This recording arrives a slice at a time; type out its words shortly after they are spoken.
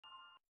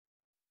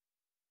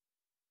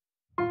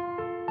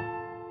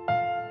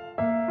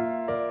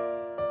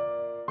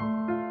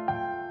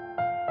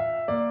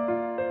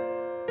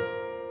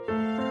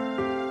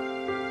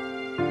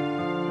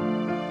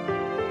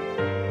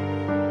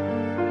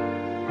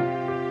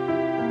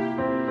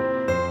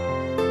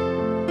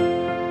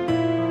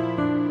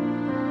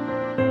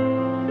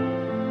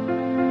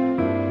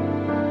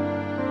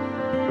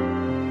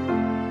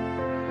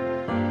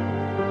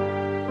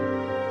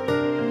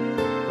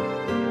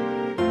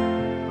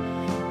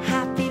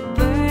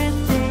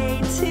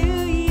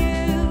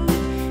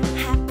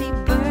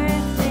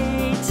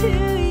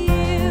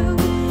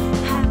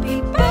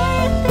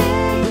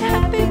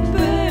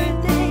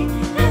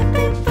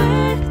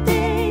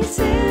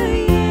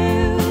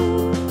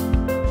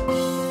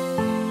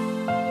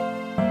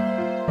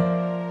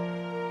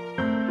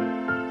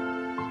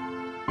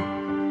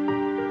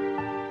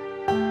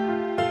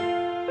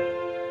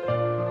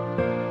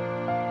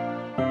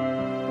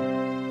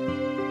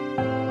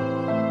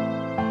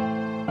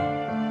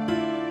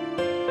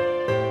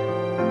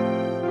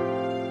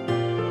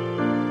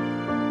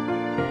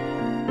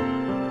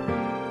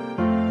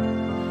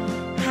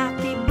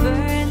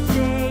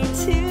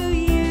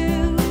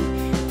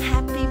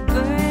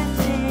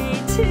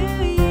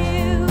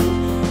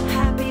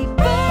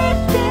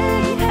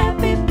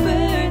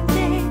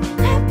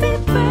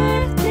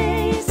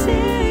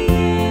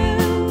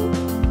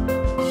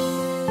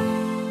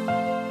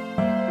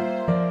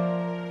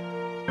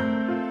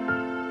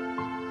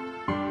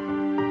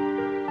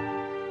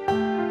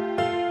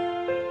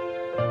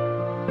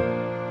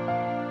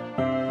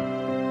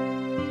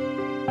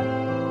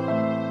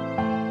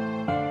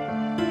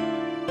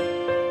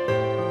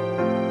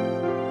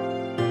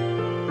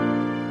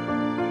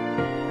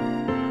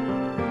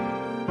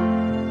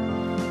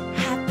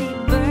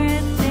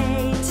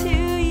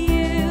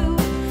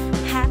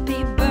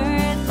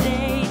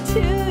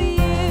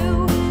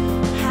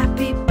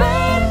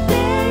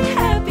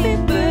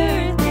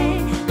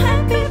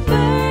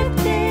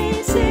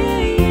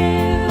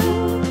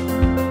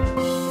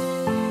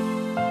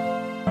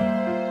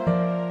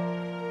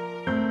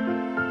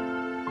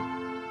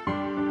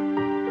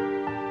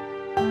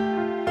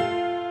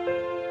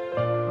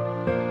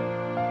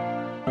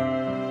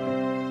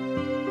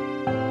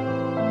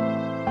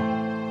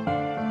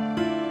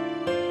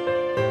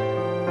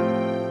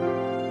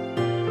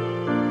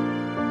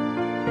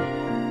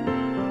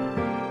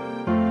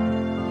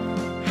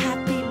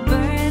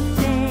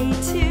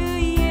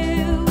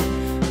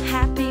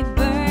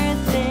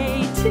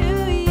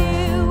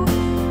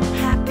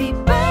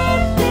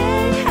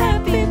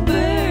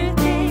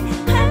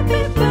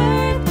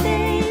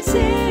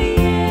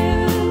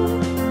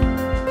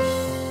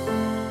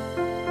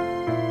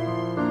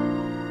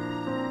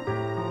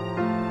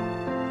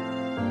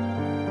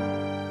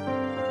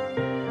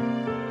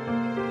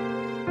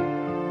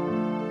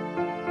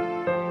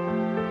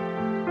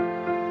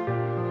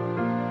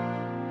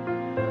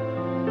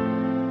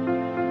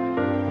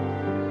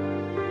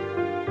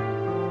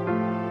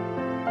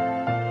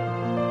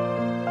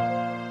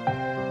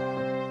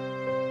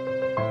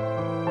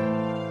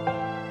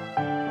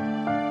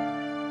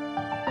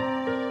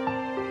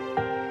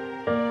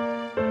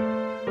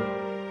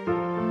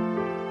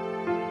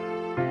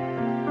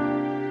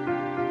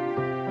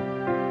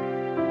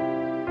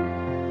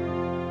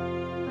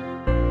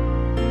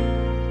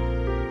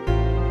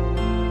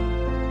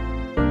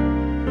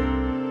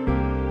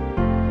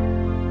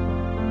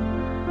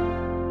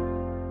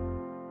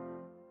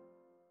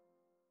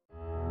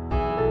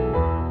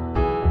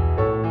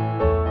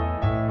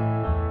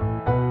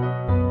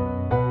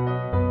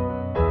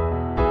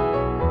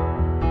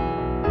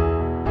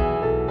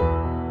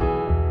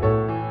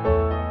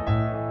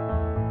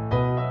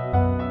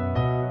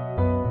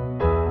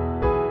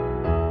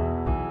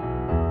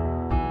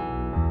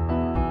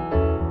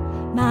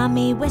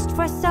Mommy wished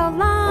for so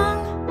long,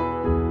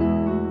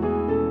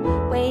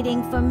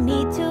 waiting for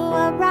me to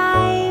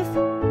arrive.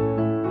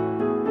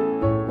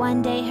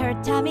 One day her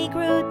tummy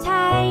grew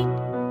tight,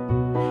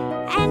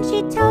 and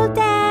she told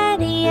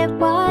Daddy it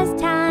was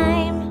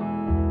time.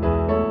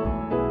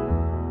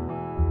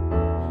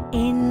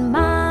 In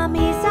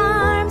Mommy's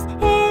arms,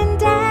 in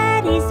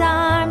Daddy's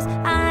arms,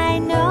 I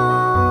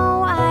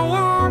know I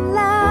am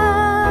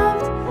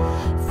loved.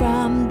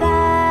 From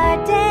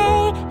the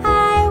day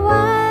I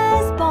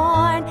was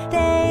born,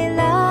 they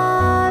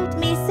loved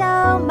me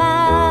so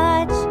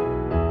much.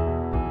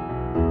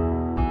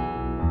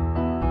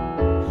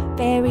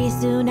 Very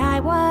soon I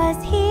was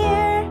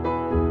here.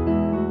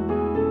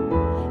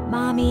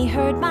 Mommy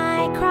heard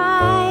my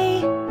cry.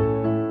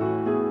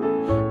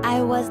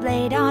 I was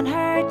laid on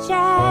her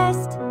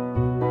chest.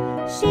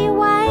 She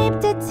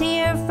wiped a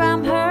tear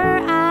from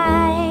her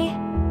eye.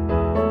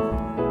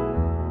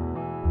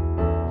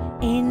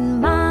 In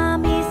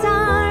Mommy's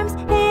arms,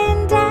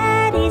 in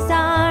Daddy's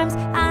arms,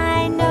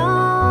 I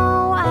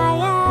know I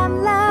am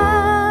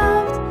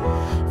loved.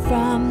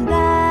 From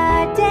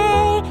the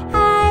day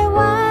I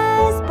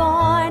was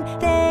born,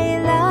 they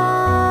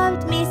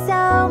loved me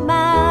so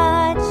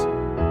much.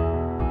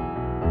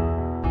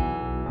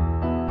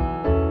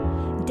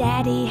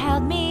 Daddy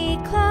held me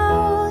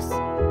close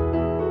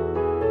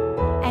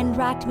and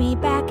rocked me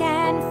back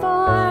and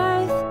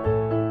forth.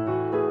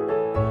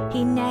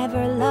 He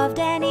never loved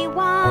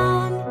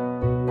anyone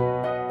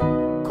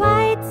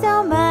quite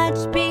so much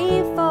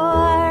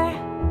before.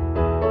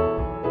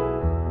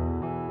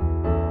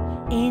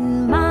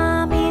 In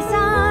Mommy's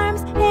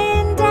arms,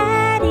 in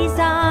Daddy's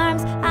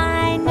arms,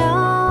 I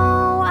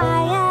know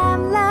I am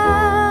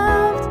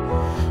loved.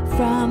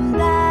 From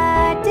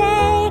the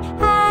day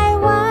I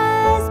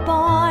was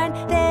born,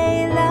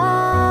 they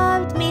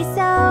loved me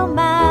so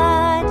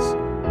much.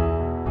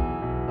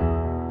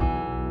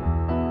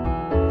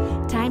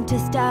 Time to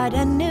start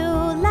a new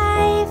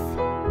life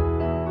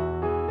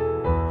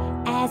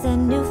as a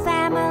new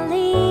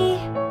family.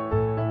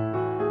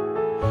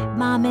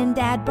 Mom and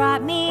Dad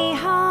brought me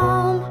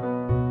home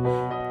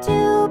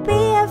to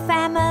be a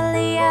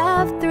family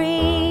of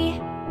 3.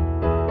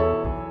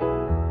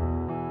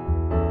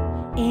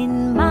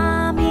 In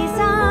Mommy's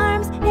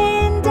arms,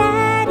 in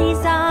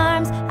Daddy's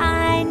arms,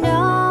 I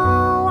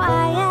know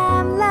I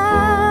am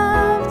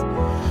loved.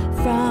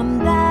 From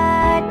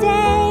the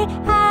day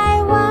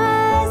I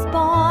was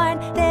born,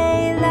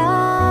 they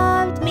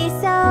loved me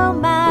so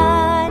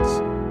much.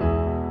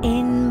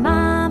 In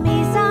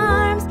Mommy's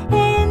arms,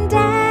 in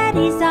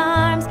Daddy's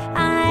arms,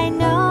 I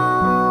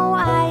know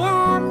I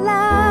am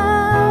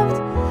loved.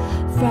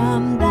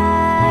 From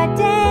the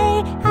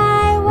day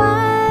I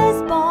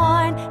was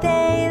born,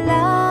 they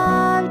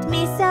loved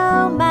me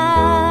so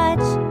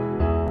much.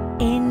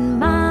 In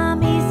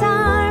Mommy's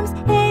arms,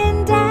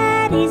 in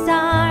Daddy's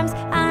arms,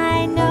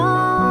 I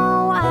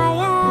know I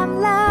am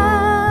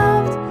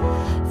loved.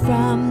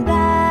 From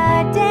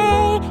the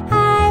day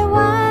I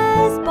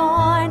was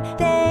born,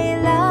 they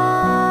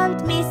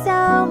loved me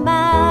so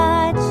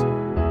much.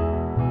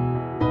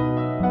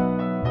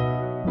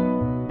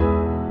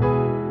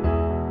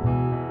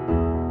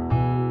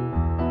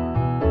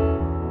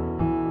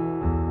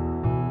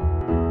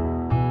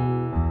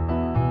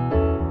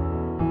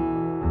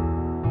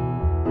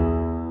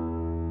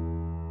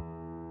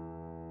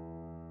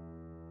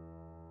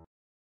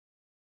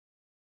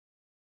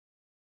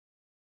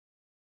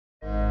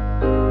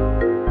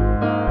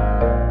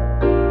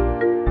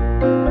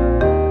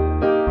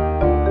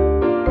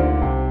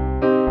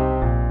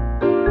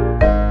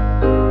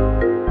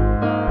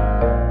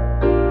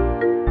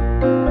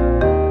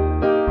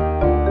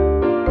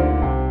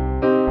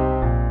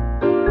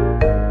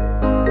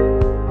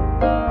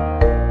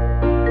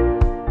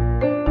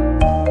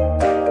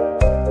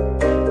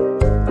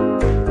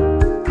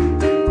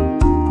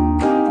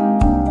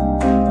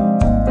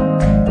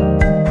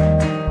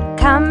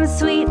 Come,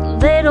 sweet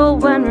little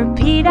one,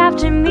 repeat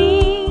after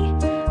me.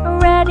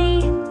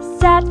 Ready,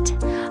 set,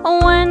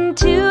 1,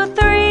 2,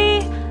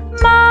 3.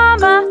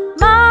 Mama,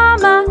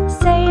 mama,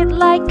 say it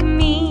like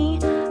me.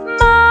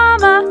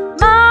 Mama,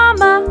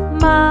 mama,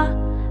 ma,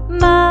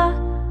 ma,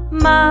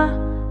 ma,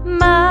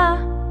 ma.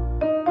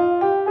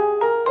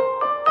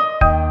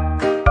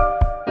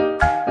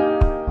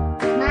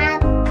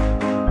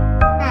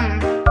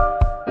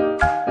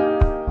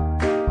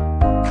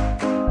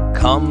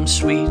 Come,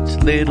 sweet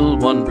little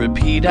one,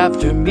 repeat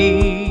after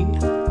me.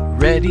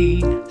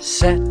 Ready,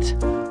 set,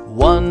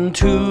 1,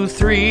 2,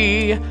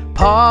 3.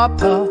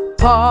 Papa,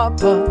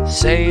 papa,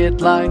 say it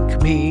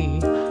like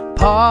me.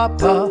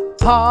 Papa,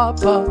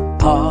 papa,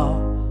 pa,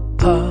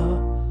 pa,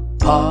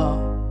 pa,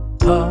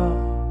 pa.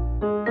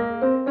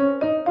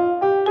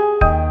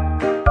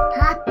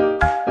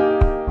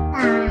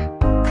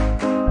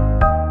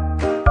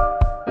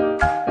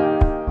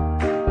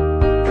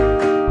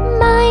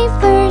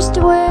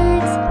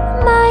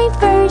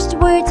 first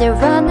words are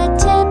on the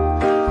tip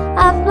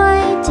of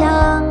my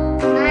tongue.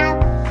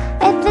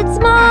 If it's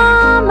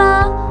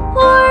Mama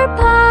or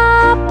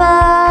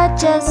Papa,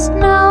 just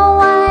know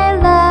I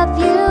love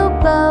you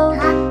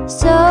both.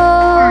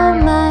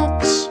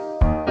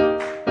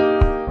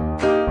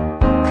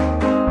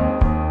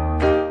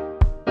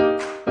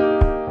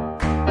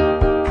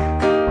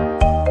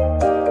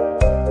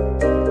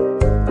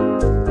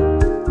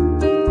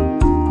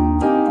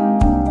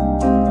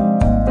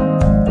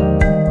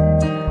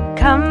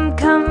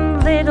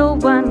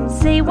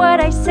 say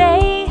what I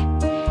say.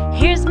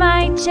 Here's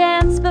my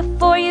chance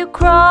before you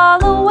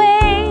crawl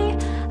away.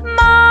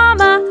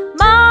 Mama,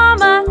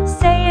 mama,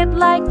 say it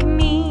like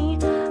me.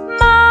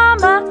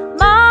 Mama,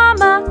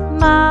 mama,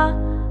 ma,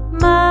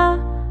 ma,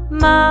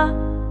 ma,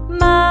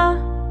 ma.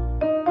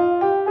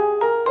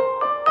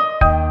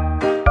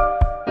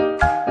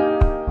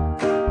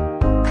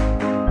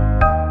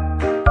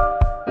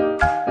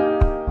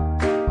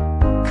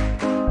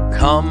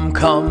 Come,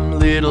 come,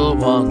 little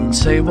one,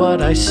 say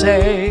what I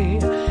say.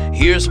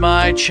 Here's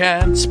my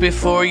chance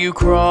before you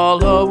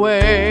crawl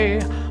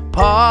away.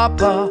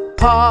 Papa,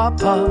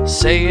 papa,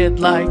 say it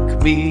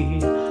like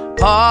me.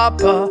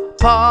 Papa,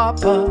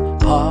 papa,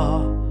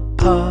 pa,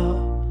 pa,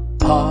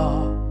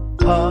 pa,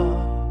 pa.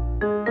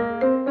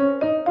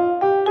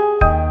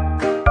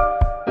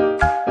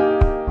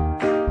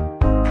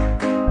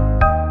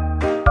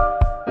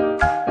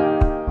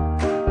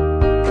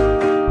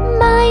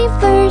 My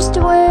first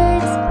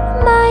words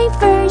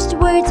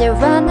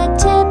are on the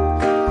tip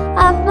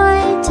of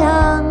my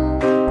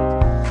tongue.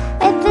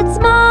 If it's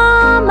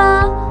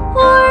mama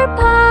or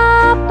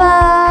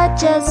papa,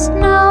 just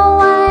know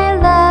I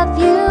love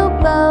you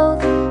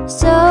both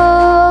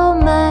so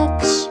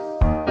much.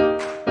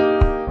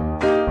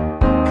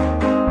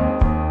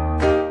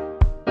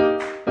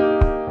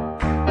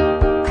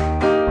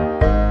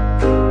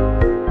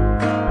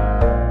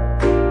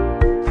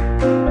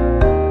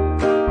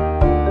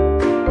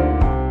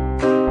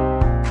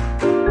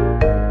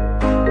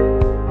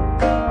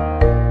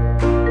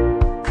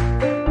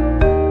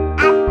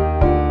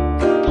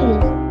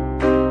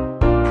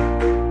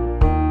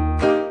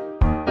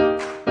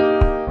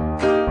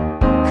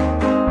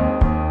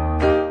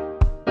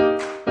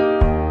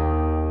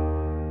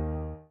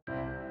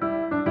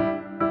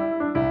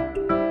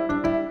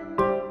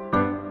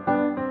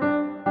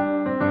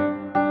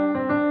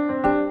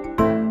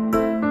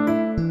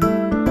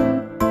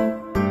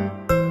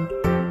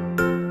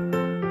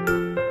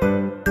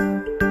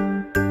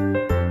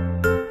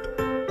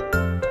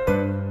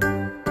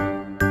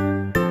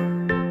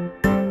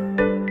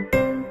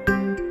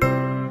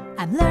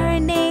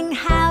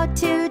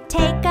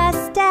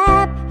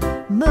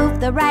 Move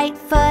the right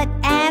foot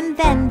and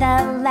then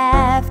the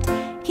left.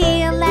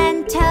 Heel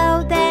and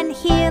toe, then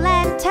heel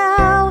and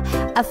toe.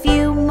 A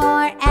few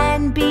more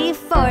and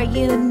before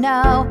you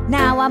know,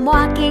 now I'm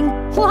walking,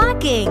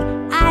 walking.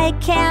 I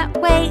can't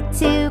wait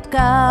to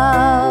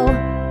go.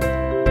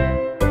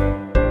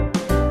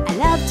 I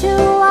love to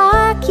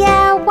walk,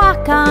 yeah,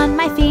 walk on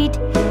my feet.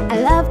 I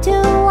love to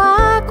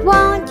walk,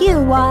 won't you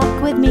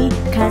walk with me?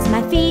 'Cause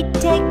my feet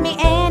take me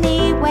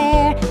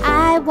anywhere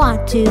I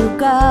want to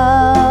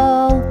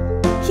go.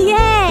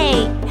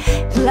 Yay!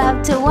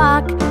 Love to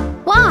walk,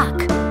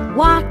 walk,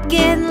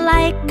 walking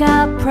like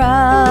a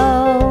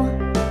pro.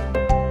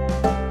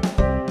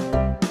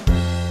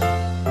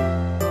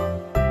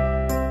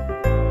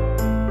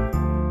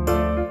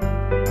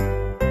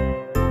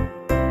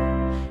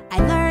 I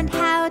learned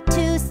how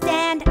to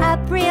stand up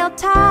real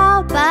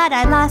tall, but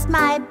I lost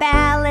my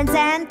balance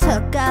and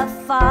took a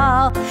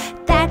fall.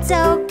 That's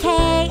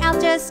okay,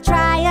 I'll just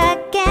try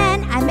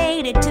again. I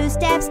made it 2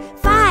 steps,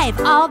 5,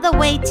 all the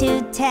way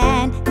to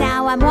 10.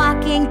 Now I'm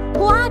walking,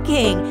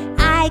 walking,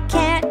 I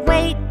can't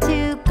wait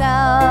to go.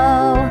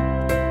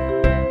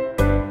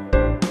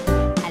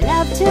 I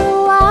love to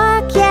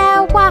walk,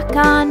 yeah, walk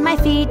on my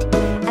feet.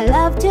 I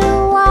love to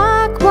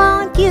walk,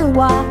 won't you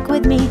walk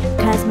with me?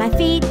 'Cause my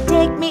feet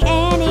take me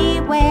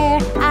anywhere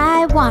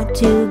I want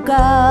to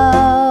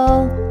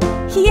go.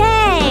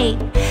 Yay!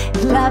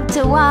 Love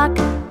to walk,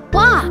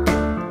 walk,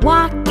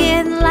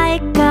 walking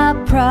like a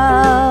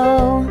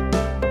pro.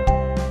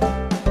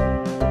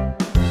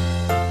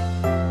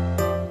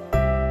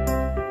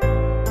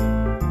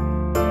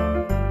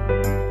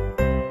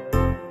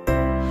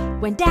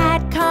 When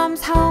Dad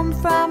comes home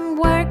from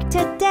work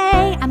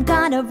today, I'm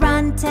gonna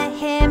run to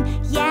him,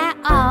 yeah,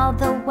 all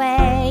the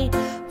way.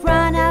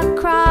 Run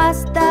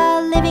across the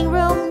living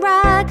room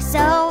rug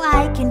so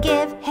I can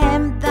give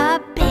him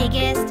the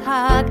biggest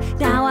hug.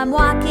 Now I'm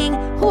walking,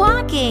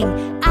 walking,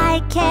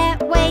 I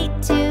can't wait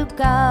to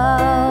go.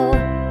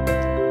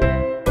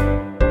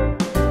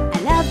 I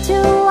love to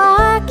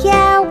walk,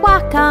 yeah,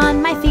 walk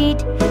on my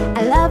feet.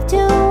 I love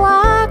to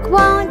walk,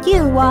 won't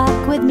you walk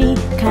with me?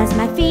 'Cause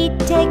my feet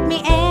take me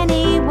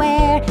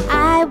anywhere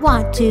I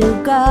want to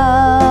go.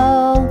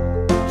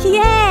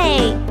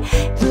 Yay!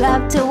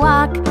 Love to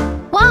walk,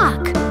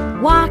 walk,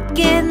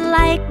 walking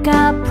like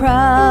a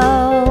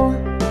pro.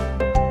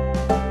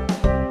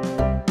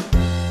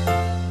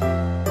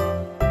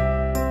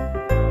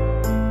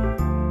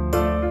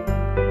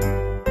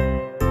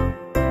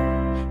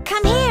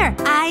 Come here,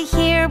 I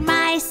hear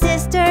my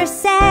sister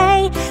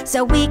say,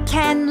 so we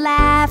can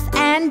laugh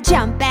and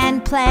jump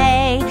and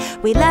play.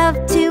 We love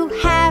to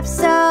have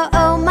so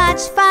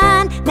much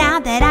fun now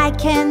that I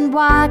can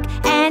walk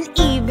and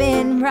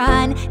even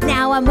run.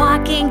 Now I'm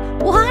walking,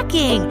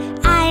 walking,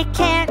 I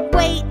can't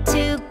wait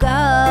to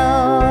go.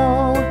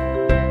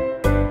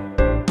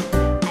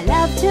 I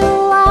love to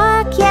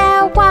walk,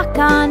 yeah, walk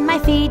on my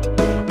feet.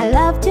 I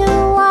love to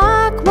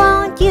walk,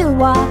 won't you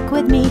walk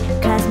with me,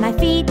 'cause my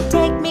feet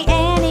take me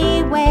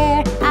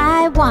anywhere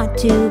I want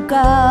to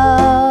go.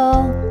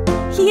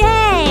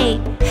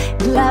 Yay!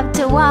 Love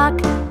to walk,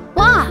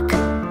 walk,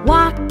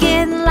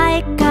 walking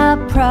like a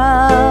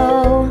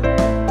pro.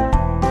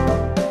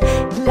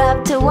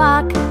 Love to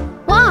walk,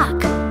 walk,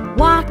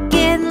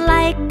 walking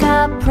like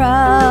a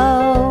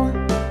pro.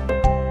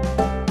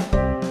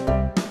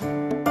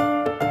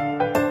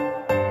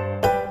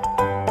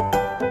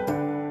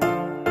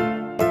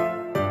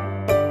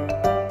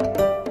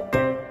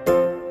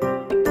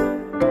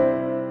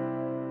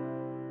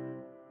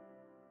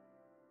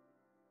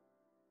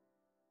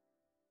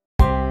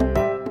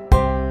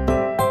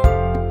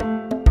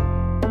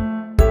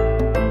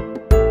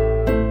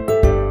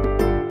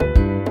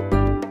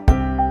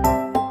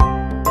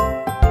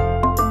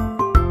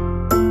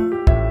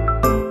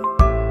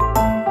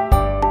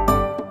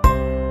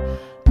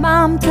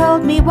 Mom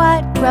told me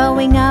what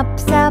growing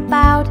up's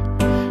about.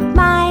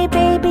 My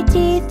baby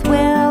teeth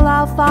will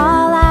all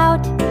fall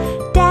out.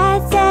 Dad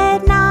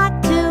said not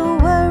to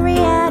worry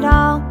at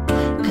all,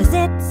 'cause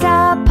it's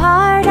a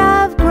part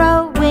of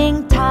growing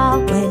tall.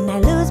 When I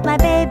lose my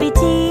baby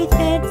teeth,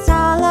 it's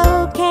all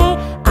okay.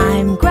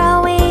 I'm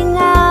growing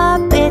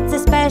up, it's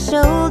a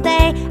special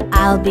day.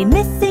 I'll be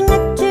missing a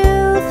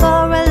tooth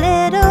for a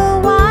little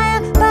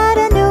while, but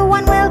a new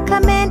one will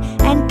come in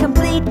and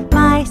complete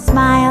my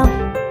smile.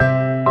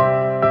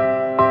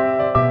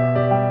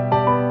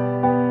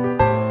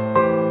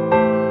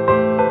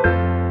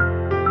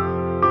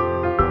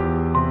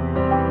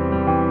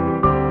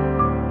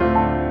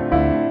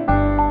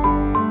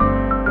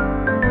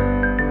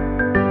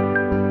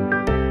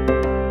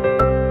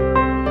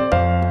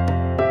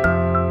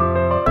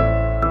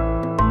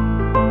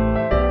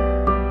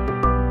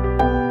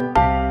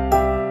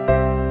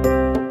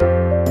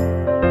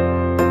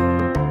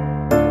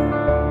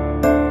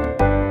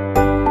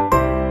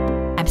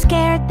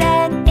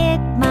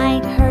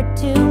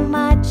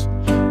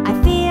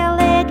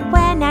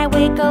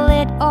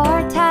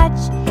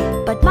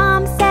 But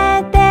Mom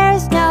said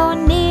there's no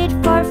need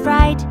for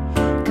fright,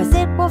 'cause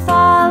it will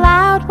fall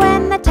out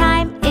when the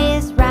time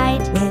is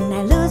right. When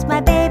I lose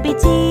my baby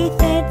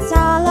teeth, it's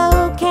all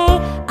okay.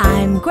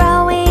 I'm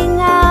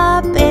growing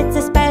up, it's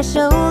a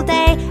special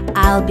day.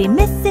 I'll be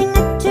missing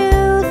a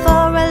tooth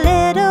for a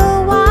little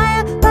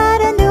while, but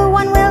a new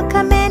one will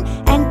come in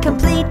and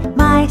complete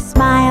my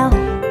smile.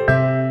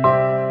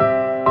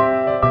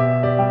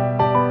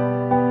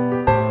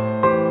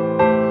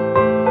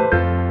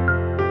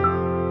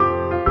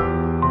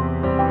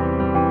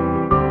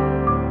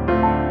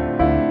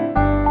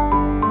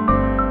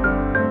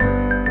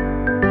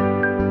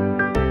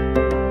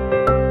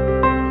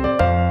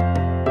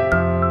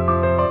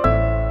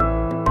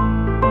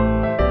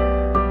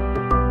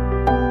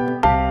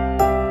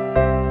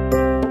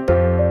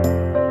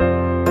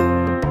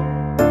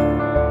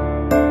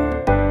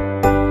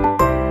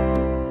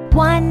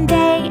 One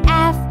day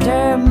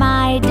after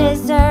my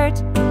dessert,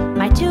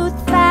 my tooth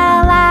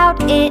fell out,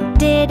 it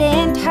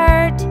didn't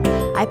hurt.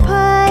 I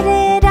put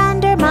it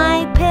under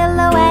my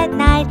pillow at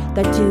night.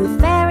 The tooth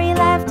fairy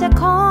left a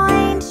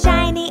coin,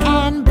 shiny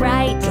and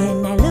bright.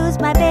 When I lose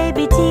my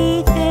baby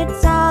teeth,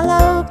 it's all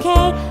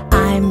okay.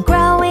 I'm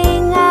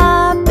growing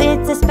up,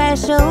 it's a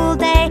special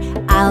day.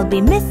 I'll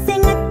be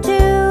missing a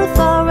tooth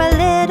for a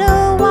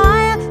little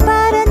while,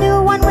 but a new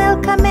one will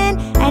come in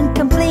and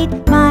complete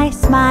my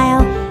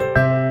smile.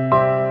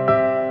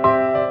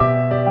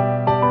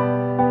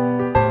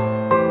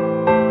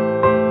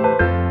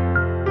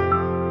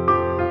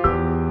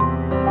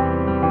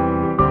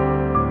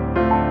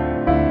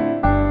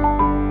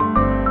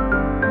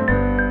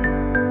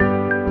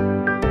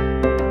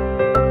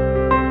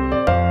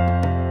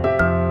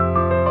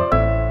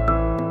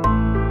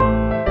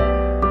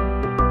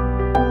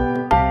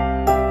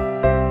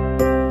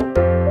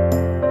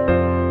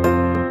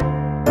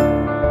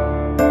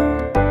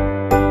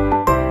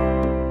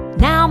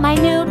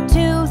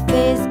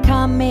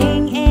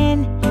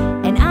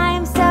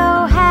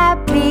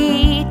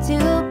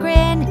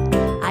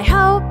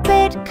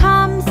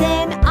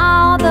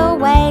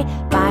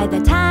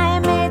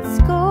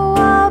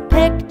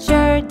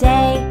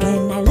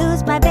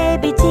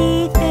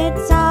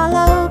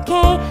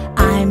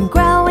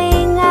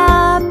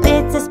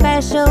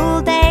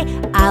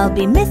 I'll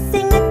be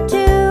missing a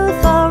tooth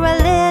for a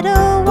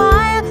little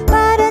while,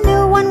 but a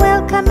new one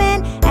will come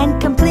in and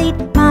complete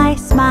my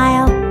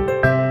smile.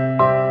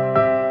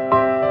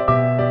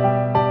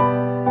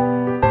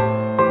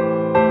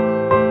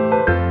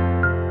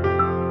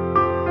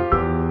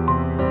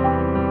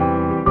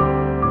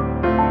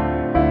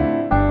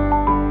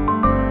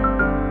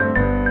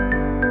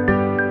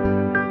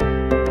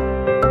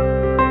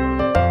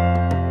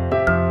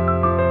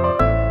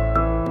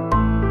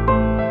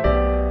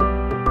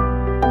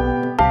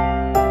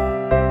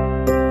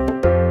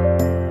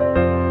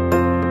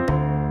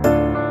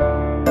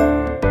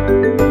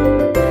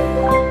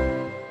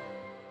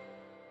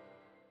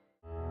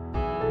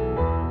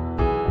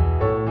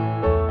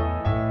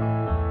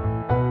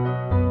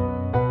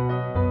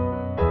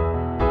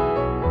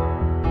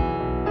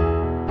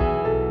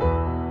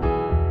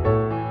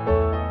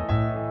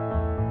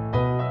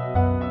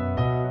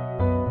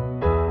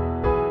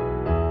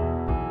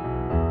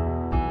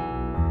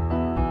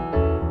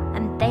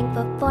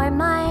 thankful for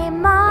my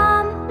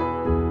mom,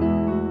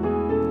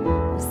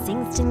 who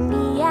sings to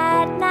me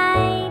at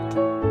night.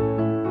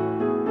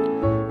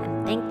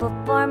 I'm thankful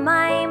for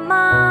my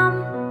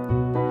mom,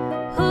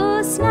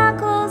 who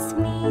snuggles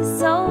me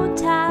so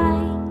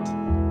tight.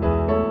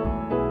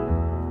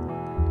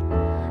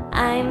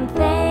 I'm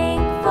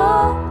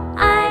thankful,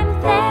 I'm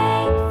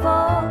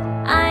thankful,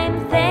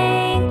 I'm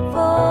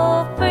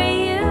thankful for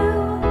you.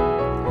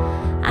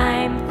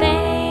 I'm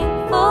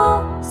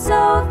thankful, so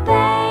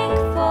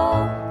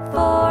thankful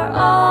for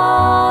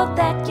all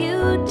that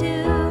you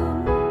do.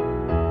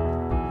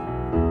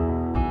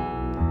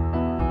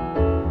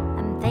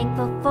 I'm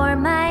thankful for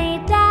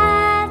my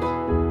dad.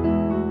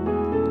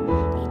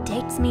 He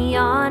takes me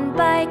on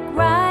bike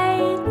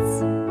rides.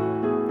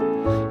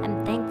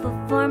 I'm thankful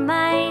for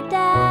my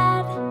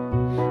dad.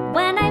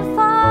 When I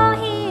fall,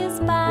 he is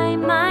by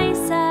my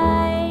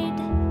side.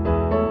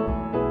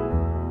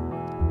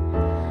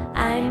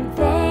 I'm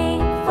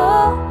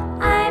thankful,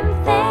 I'm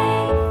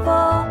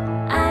thankful,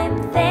 I'm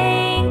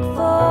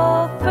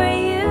thankful for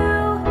you.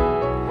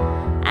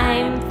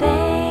 I'm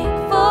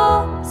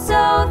thankful,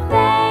 so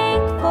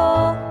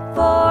thankful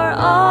for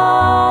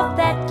all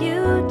that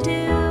you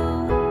do.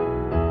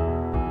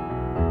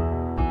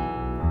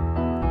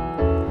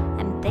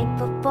 I'm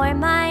thankful for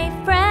my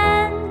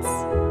friends.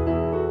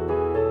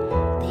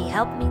 They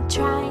help me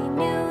try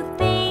new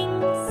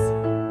things.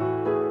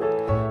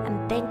 I'm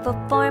thankful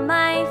for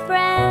my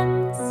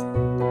friends.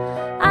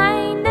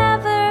 I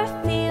never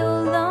feel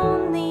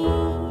lonely.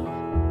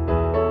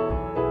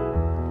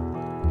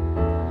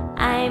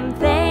 I'm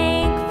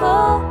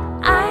thankful,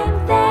 I'm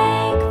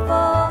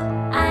thankful,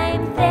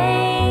 I'm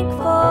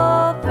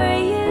thankful for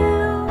you.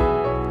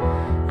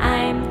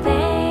 I'm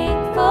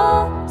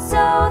thankful,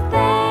 so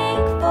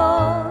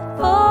thankful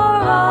for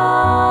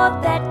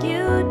all that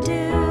you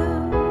do.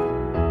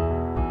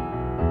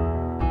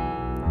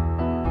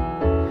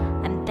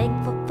 I'm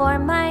thankful for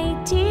my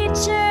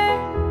teacher.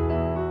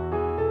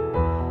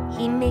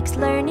 He makes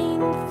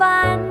learning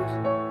fun.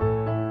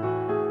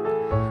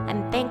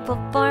 I'm thankful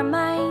for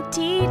my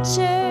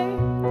teacher.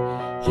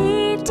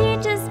 He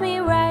teaches me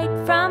right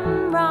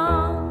from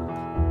wrong.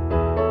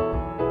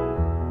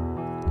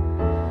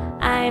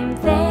 I'm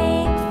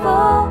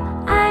thankful,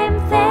 I'm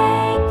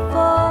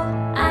thankful,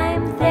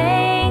 I'm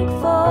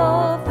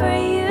thankful for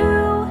you.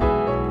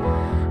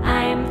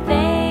 I'm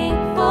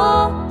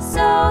thankful,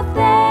 so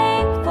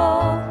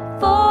thankful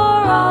for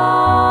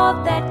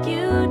all that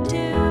you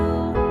do.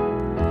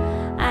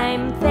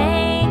 I'm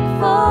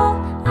thankful,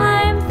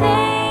 I'm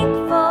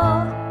thankful,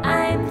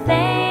 I'm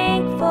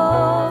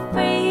thankful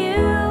for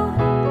you.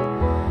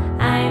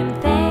 I'm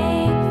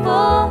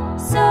thankful,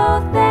 so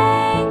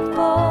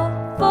thankful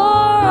for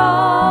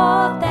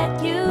all that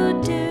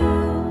you do.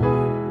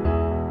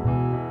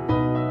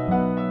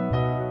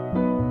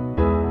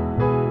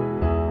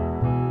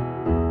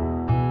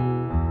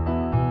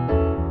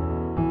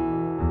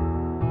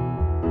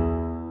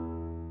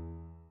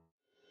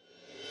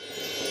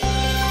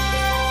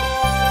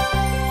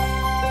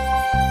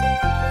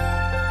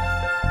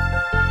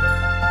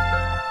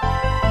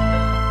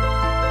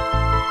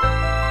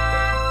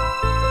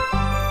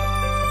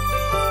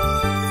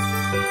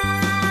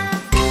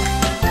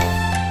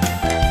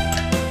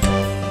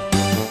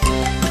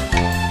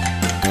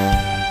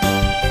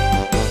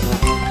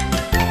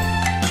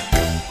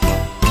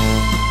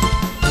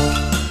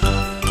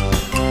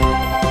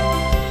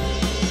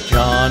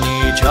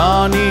 Johnny,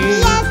 Johnny,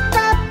 Yes,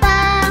 Papa.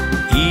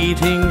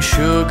 eating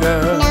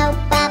sugar, No,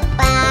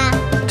 Papa.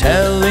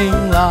 telling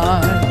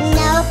lies.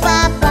 No,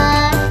 Papa.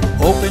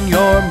 Open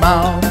your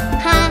mouth.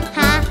 Ha,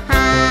 ha,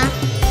 ha.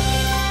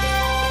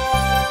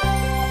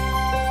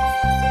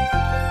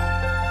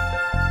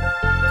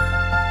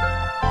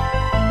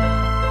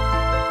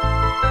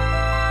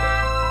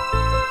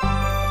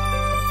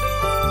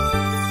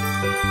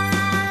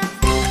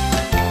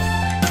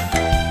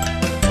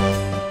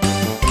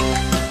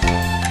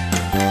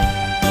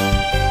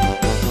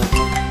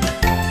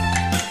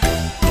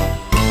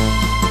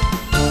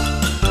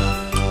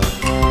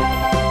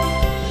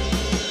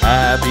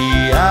 Abby,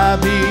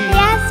 Abby,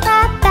 Yes,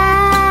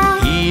 Papa.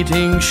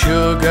 eating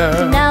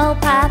sugar, No,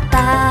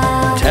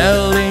 Papa.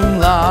 telling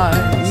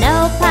lies.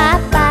 No,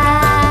 Papa.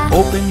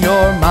 Open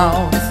your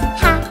mouth.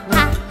 Ha,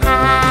 ha,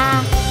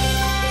 ha.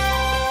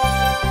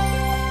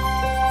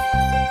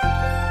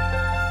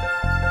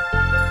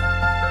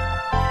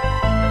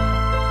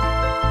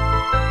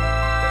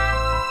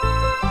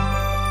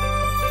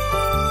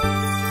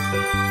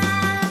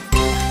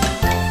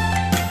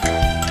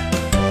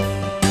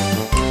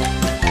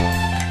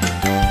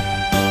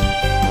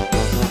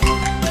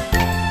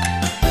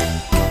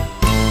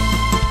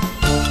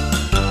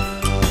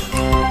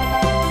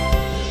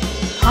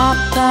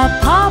 Papa,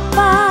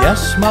 Papa,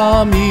 Yes,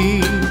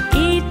 Mommy.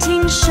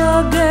 eating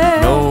sugar,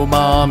 No,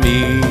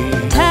 Mommy.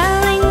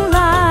 telling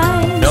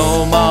lies.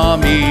 No,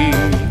 Mommy.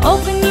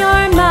 Open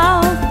your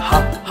mouth. Ha,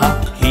 ha,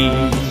 he.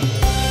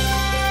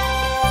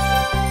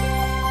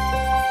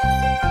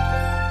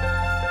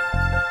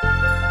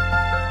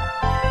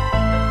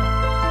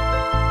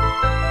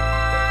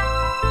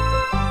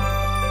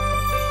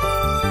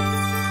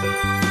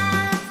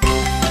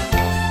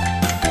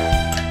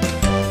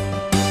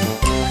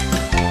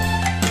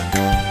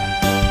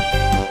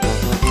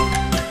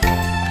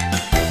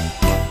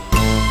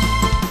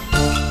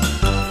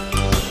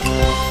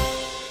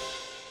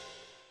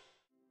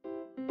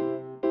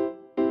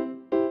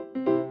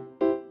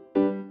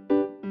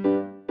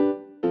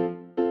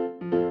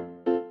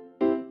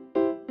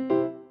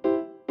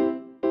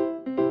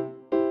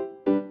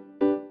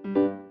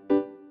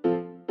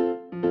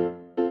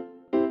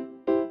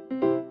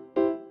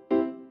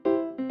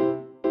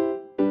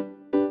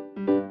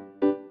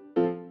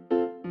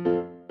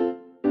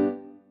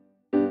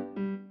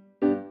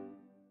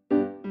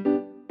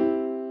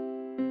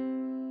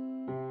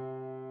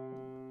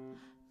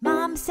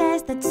 Mom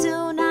says that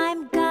soon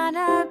I'm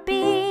gonna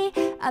be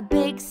a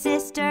big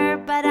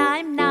sister, but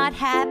I'm not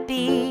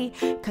happy.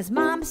 'Cause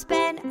Mom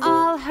spent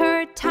all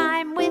her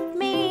time with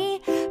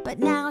me, but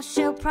now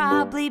she'll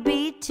probably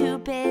be too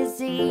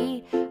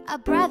busy. A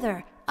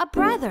brother,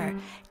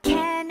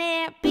 can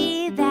it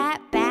be that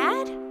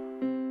bad?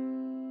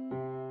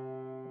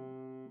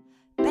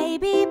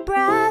 Baby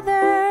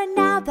brother,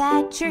 now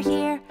that you're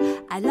here,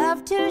 I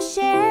love to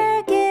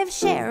share, give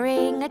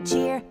sharing a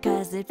cheer.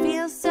 'Cause it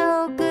feels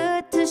so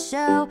good to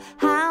show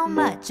how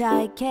much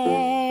I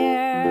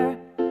care.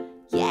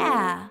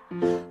 Yeah,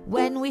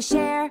 when we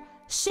share,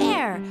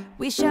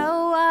 we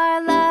show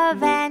our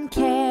love and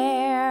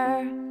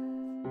care.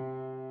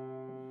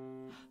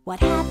 What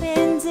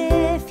happens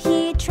if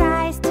he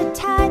tries to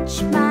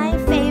touch my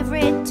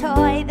favorite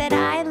toy that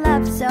I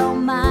love so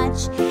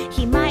much?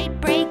 He might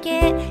break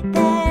it,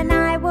 then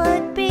I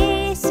would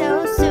be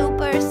so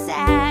super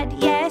sad.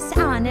 Yes,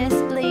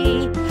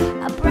 honestly,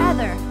 a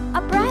brother,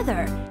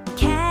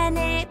 can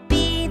it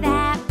be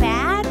that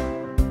bad?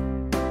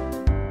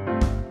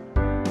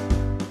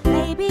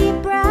 Baby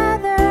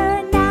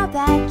brother, now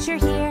that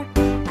you're here,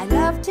 I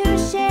love to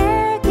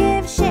share,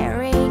 give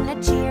sharing a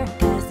cheer.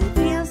 'Cause it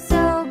feels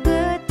so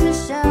good to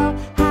show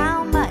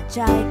how much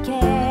I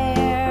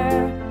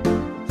care.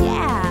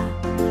 Yeah,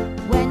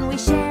 when we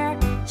share,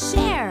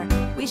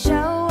 we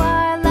show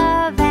our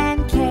love and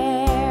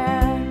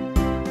care.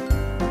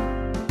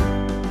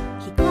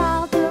 He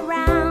crawled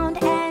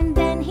around and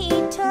then he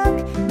took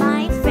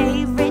my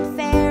favorite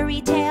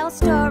fairy tale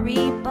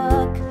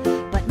storybook.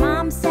 But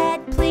Mom said,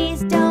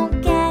 please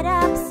don't get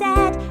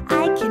upset,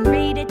 I can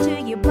read it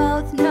to you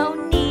both, no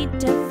need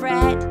to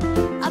fret.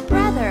 A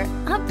brother,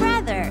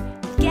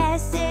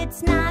 guess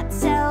it's not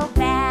so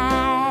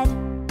bad.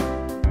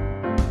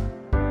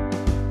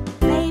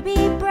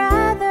 Baby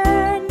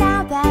brother,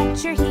 now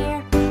that you're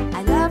here,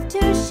 I love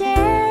to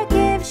share,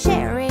 give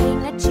sharing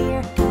a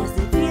cheer. 'Cause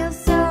it feels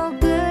so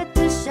good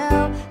to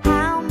show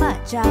how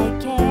much I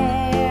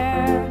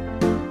care.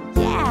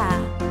 Yeah,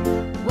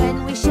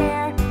 when we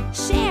share,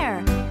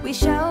 we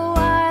show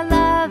our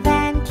love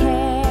and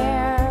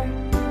care.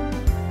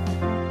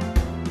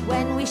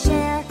 When we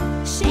share,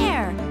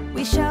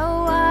 we show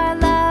our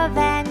love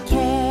and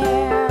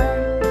care.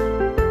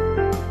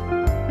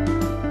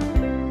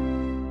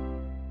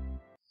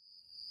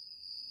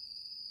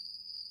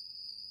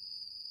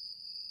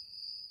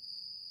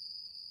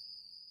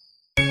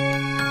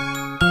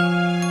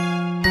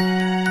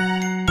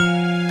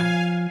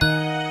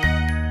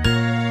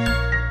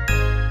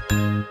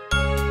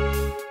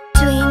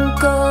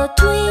 Twinkle,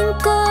 twinkle.